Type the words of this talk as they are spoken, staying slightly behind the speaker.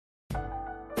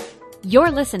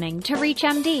You're listening to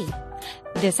ReachMD.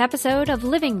 This episode of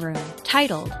Living Room,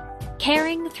 titled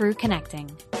Caring Through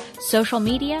Connecting, Social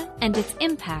Media and Its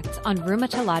Impacts on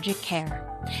Rheumatologic Care,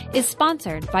 is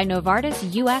sponsored by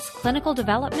Novartis U.S. Clinical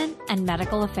Development and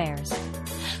Medical Affairs.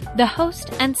 The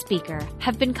host and speaker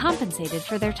have been compensated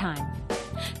for their time.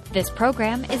 This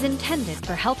program is intended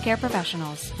for healthcare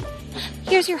professionals.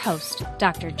 Here's your host,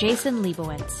 Dr. Jason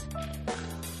Leibowitz.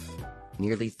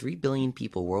 Nearly 3 billion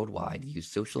people worldwide use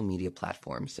social media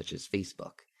platforms such as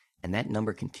Facebook, and that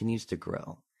number continues to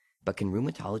grow. But can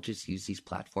rheumatologists use these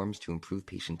platforms to improve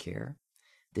patient care?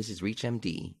 This is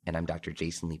ReachMD, and I'm Dr.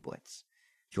 Jason Leibowitz.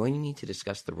 Joining me to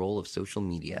discuss the role of social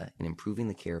media in improving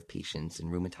the care of patients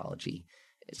in rheumatology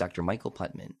is Dr. Michael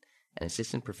Putman, an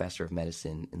assistant professor of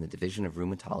medicine in the Division of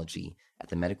Rheumatology at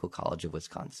the Medical College of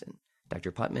Wisconsin.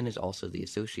 Dr. Putman is also the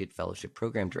Associate Fellowship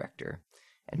Program Director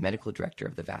and Medical Director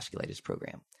of the Vasculitis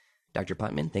Program. Dr.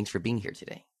 Putman, thanks for being here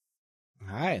today.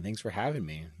 Hi, thanks for having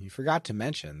me. You forgot to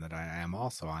mention that I am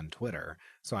also on Twitter,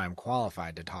 so I'm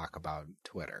qualified to talk about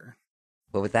Twitter.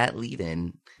 Well, with that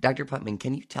lead-in, Dr. Putman,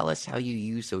 can you tell us how you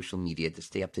use social media to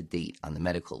stay up to date on the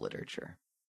medical literature?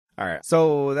 All right,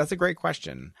 so that's a great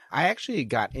question. I actually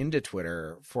got into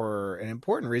Twitter for an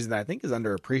important reason that I think is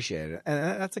underappreciated,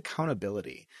 and that's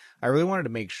accountability. I really wanted to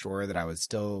make sure that I was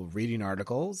still reading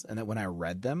articles and that when I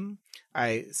read them,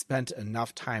 I spent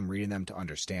enough time reading them to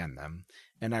understand them.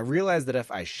 And I realized that if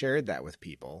I shared that with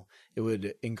people, it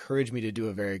would encourage me to do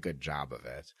a very good job of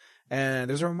it. And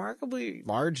there's a remarkably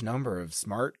large number of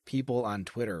smart people on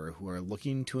Twitter who are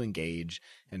looking to engage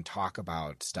and talk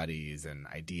about studies and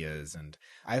ideas. And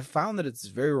I've found that it's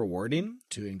very rewarding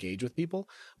to engage with people,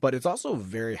 but it's also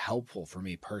very helpful for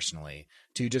me personally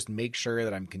to just make sure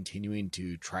that I'm continuing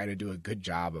to try to do a good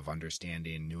job of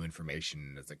understanding new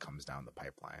information as it comes down the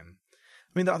pipeline.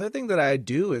 I mean, the other thing that I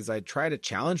do is I try to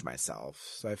challenge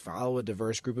myself. So I follow a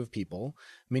diverse group of people,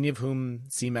 many of whom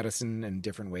see medicine in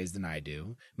different ways than I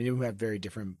do. Many of whom have very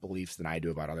different beliefs than I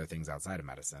do about other things outside of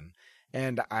medicine.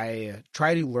 And I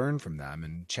try to learn from them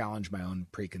and challenge my own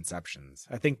preconceptions.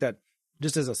 I think that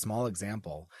just as a small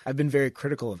example, I've been very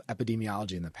critical of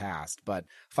epidemiology in the past, but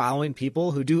following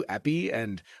people who do epi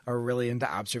and are really into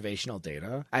observational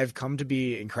data, I've come to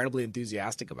be incredibly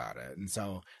enthusiastic about it. And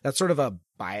so that's sort of a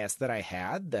bias that I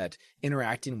had, that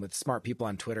interacting with smart people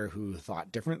on Twitter who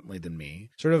thought differently than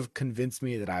me sort of convinced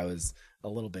me that I was a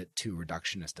little bit too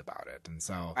reductionist about it. And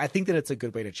so I think that it's a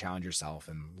good way to challenge yourself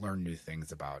and learn new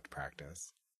things about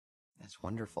practice. That's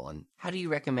wonderful. And how do you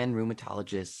recommend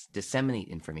rheumatologists disseminate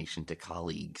information to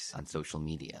colleagues on social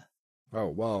media? Oh,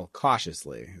 well,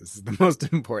 cautiously. This is the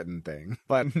most important thing.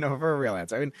 But no, for a real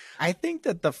answer. I mean, I think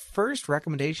that the first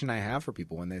recommendation I have for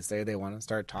people when they say they want to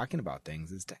start talking about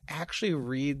things is to actually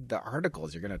read the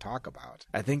articles you're going to talk about.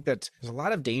 I think that there's a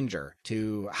lot of danger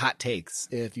to hot takes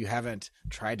if you haven't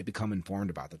tried to become informed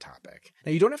about the topic.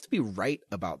 Now, you don't have to be right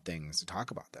about things to talk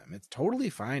about them. It's totally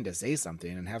fine to say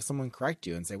something and have someone correct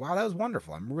you and say, wow, that was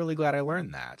wonderful. I'm really glad I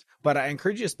learned that. But I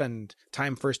encourage you to spend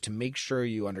time first to make sure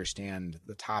you understand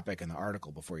the topic and the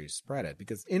article before you spread it,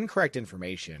 because incorrect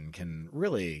information can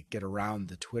really get around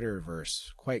the Twitterverse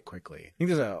quite quickly. I think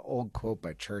there's an old quote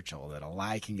by Churchill that a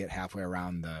lie can get halfway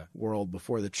around the world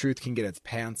before the truth can get its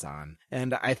pants on.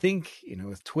 And I think,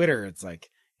 with Twitter, it's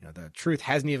like, the truth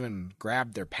hasn't even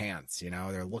grabbed their pants.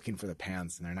 They're looking for the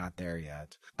pants and they're not there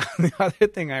yet. The other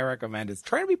thing I recommend is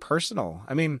try to be personal.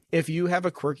 I mean, if you have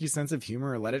a quirky sense of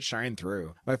humor, let it shine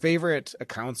through. My favorite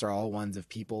accounts are all ones of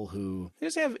people who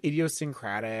just have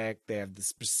idiosyncratic, they have the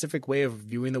specific way of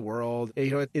viewing the world.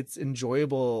 It's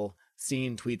enjoyable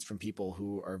seeing tweets from people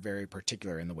who are very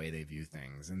particular in the way they view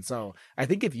things. And so I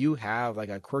think if you have like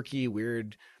a quirky,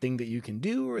 weird thing that you can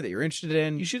do or that you're interested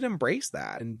in, you should embrace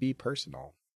that and be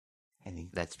personal. I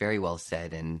think that's very well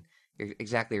said, and you're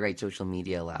exactly right. Social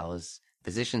media allows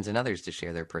physicians and others to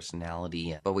share their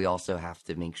personality, but we also have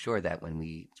to make sure that when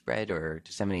we spread or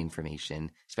disseminate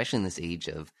information, especially in this age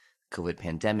of COVID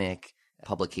pandemic,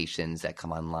 publications that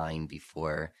come online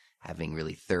before having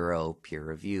really thorough peer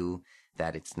review,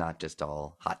 that it's not just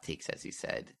all hot takes, as you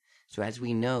said. So as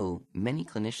we know, many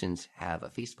clinicians have a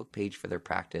Facebook page for their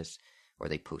practice, or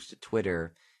they post to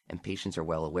Twitter, and patients are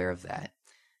well aware of that.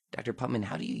 Dr. Putman,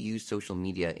 how do you use social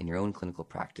media in your own clinical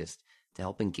practice to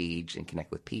help engage and connect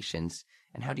with patients?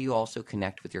 And how do you also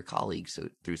connect with your colleagues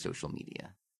through social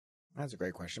media? That's a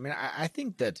great question. I mean, I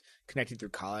think that connecting through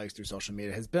colleagues through social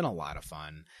media has been a lot of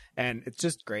fun. And it's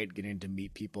just great getting to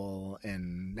meet people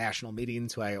in national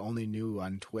meetings who I only knew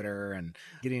on Twitter, and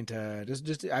getting to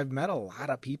just I've met a lot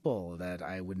of people that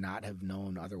I would not have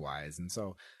known otherwise. And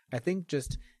so I think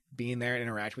just being there and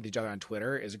interacting with each other on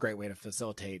Twitter is a great way to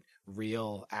facilitate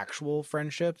real, actual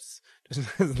friendships,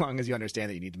 just as long as you understand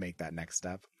that you need to make that next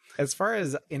step. As far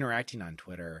as interacting on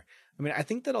Twitter, I mean, I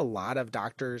think that a lot of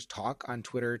doctors talk on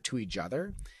Twitter to each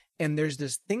other. And there's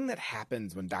this thing that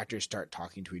happens when doctors start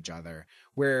talking to each other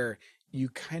where you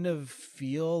kind of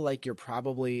feel like you're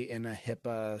probably in a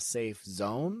HIPAA safe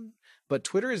zone, but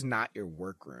Twitter is not your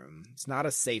workroom. It's not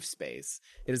a safe space.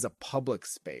 It is a public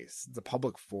space. It's a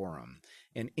public forum.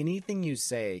 And anything you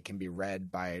say can be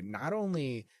read by not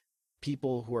only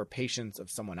people who are patients of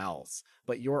someone else,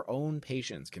 but your own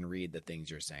patients can read the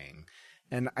things you're saying.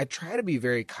 And I try to be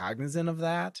very cognizant of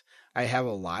that. I have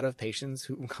a lot of patients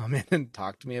who come in and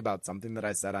talk to me about something that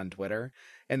I said on Twitter.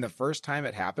 And the first time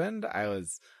it happened, I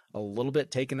was a little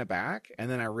bit taken aback. And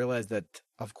then I realized that,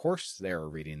 of course, they were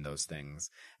reading those things.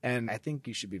 And I think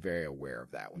you should be very aware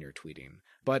of that when you're tweeting.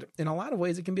 But in a lot of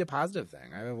ways, it can be a positive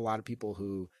thing. I have a lot of people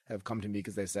who have come to me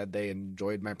because they said they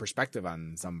enjoyed my perspective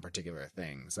on some particular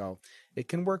thing. So it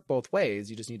can work both ways.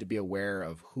 You just need to be aware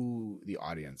of who the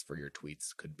audience for your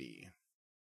tweets could be.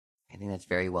 I think that's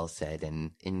very well said.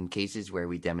 And in cases where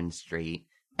we demonstrate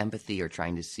empathy or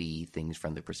trying to see things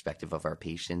from the perspective of our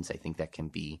patients, I think that can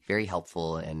be very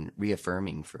helpful and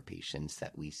reaffirming for patients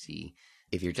that we see.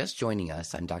 If you're just joining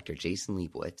us, I'm Dr. Jason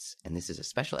Liebowitz, and this is a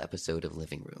special episode of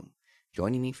Living Room.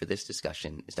 Joining me for this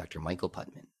discussion is Dr. Michael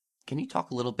Putman. Can you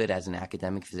talk a little bit as an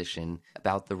academic physician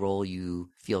about the role you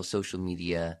feel social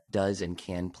media does and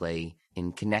can play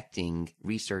in connecting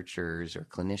researchers or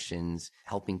clinicians,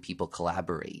 helping people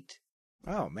collaborate?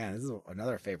 Oh, man, this is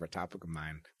another favorite topic of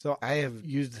mine. So I have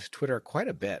used Twitter quite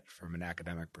a bit from an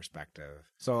academic perspective.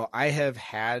 So I have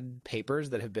had papers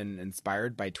that have been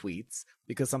inspired by tweets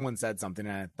because someone said something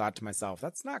and I thought to myself,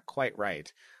 that's not quite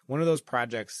right. One of those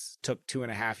projects took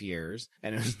 2.5 years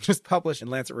and it was just published in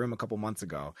Lancet Room a couple months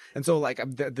ago. And so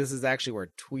this is actually where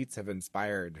tweets have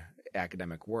inspired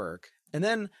academic work. And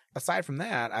then aside from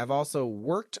that, I've also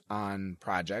worked on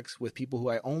projects with people who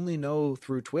I only know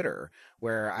through Twitter,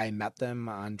 where I met them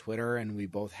on Twitter and we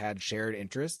both had shared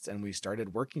interests and we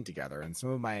started working together. And some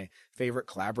of my favorite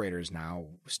collaborators now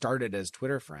started as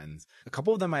Twitter friends. A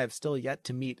couple of them I have still yet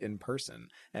to meet in person,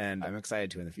 and I'm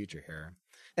excited to in the future here.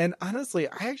 And honestly,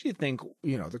 I actually think,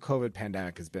 the COVID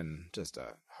pandemic has been just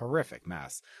a horrific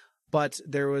mess. But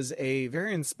there was a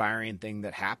very inspiring thing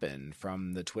that happened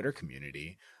from the Twitter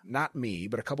community. Not me,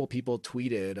 but a couple people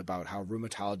tweeted about how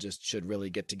rheumatologists should really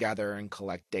get together and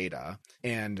collect data.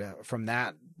 And from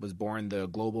that was born the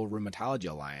Global Rheumatology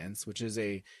Alliance, which is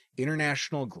a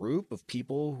international group of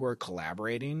people who are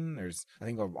collaborating. There's, I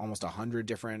think, almost 100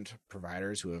 different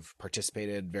providers who have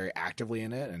participated very actively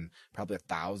in it, and probably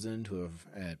 1,000 who have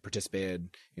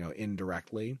participated,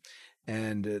 indirectly.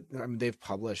 And they've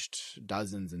published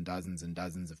dozens and dozens and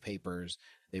dozens of papers.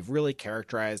 They've really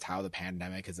characterized how the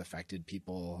pandemic has affected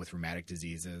people with rheumatic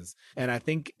diseases. And I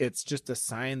think it's just a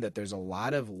sign that there's a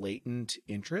lot of latent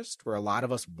interest where a lot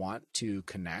of us want to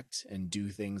connect and do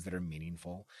things that are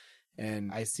meaningful.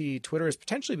 And I see Twitter as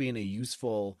potentially being a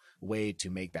useful way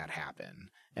to make that happen.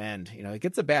 And, it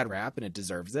gets a bad rap and it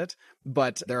deserves it,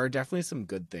 but there are definitely some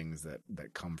good things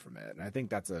that come from it. And I think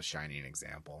that's a shining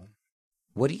example.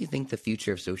 What do you think the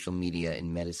future of social media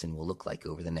in medicine will look like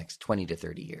over the next 20 to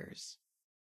 30 years?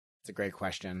 It's a great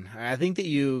question. I think that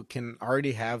you can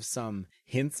already have some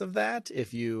hints of that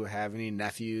if you have any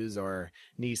nephews or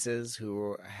nieces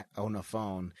who own a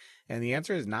phone. And the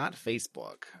answer is not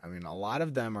Facebook. I mean, a lot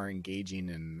of them are engaging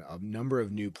in a number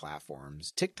of new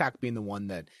platforms, TikTok being the one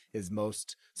that is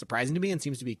most surprising to me and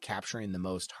seems to be capturing the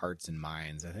most hearts and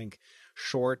minds. I think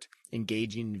short,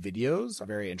 engaging videos are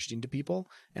very interesting to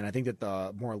people. And I think that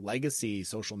the more legacy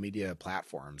social media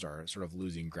platforms are sort of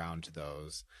losing ground to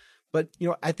those. But,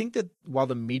 I think that while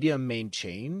the media may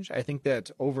change, I think that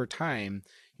over time,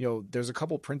 there's a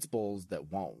couple principles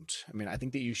that won't. I mean, I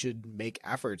think that you should make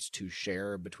efforts to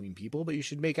share between people, but you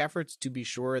should make efforts to be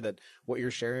sure that what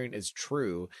you're sharing is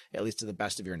true, at least to the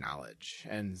best of your knowledge.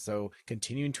 And so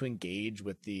continuing to engage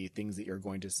with the things that you're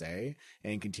going to say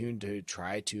and continuing to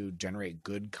try to generate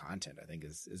good content, I think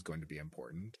is going to be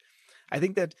important. I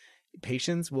think that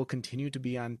patients will continue to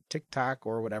be on TikTok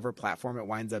or whatever platform it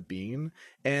winds up being.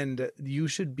 And you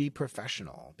should be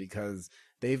professional because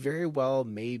they very well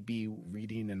may be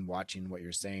reading and watching what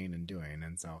you're saying and doing.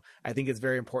 And so I think it's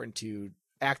very important to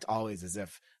act always as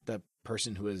if the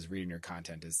person who is reading your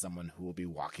content is someone who will be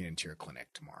walking into your clinic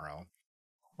tomorrow.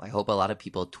 I hope a lot of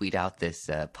people tweet out this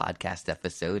podcast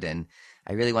episode. And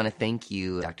I really want to thank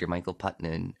you, Dr. Michael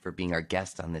Putman, for being our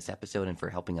guest on this episode and for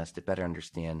helping us to better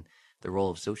understand the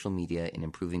role of social media in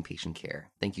improving patient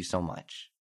care. Thank you so much.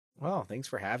 Well, thanks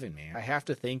for having me. I have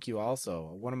to thank you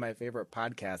also. One of my favorite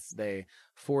podcasts, they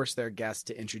force their guests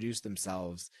to introduce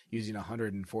themselves using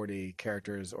 140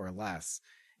 characters or less.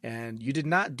 And you did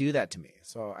not do that to me.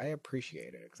 So I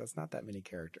appreciate it because that's not that many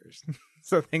characters.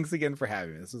 So thanks again for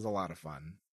having me. This was a lot of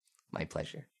fun. My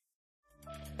pleasure.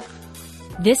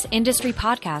 This industry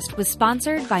podcast was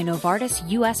sponsored by Novartis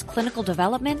U.S. Clinical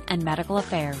Development and Medical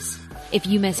Affairs. If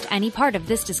you missed any part of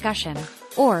this discussion,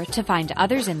 or to find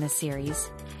others in this series,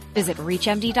 visit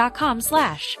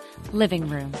reachmd.com/living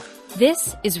room.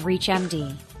 This is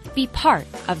ReachMD. Be part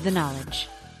of the knowledge.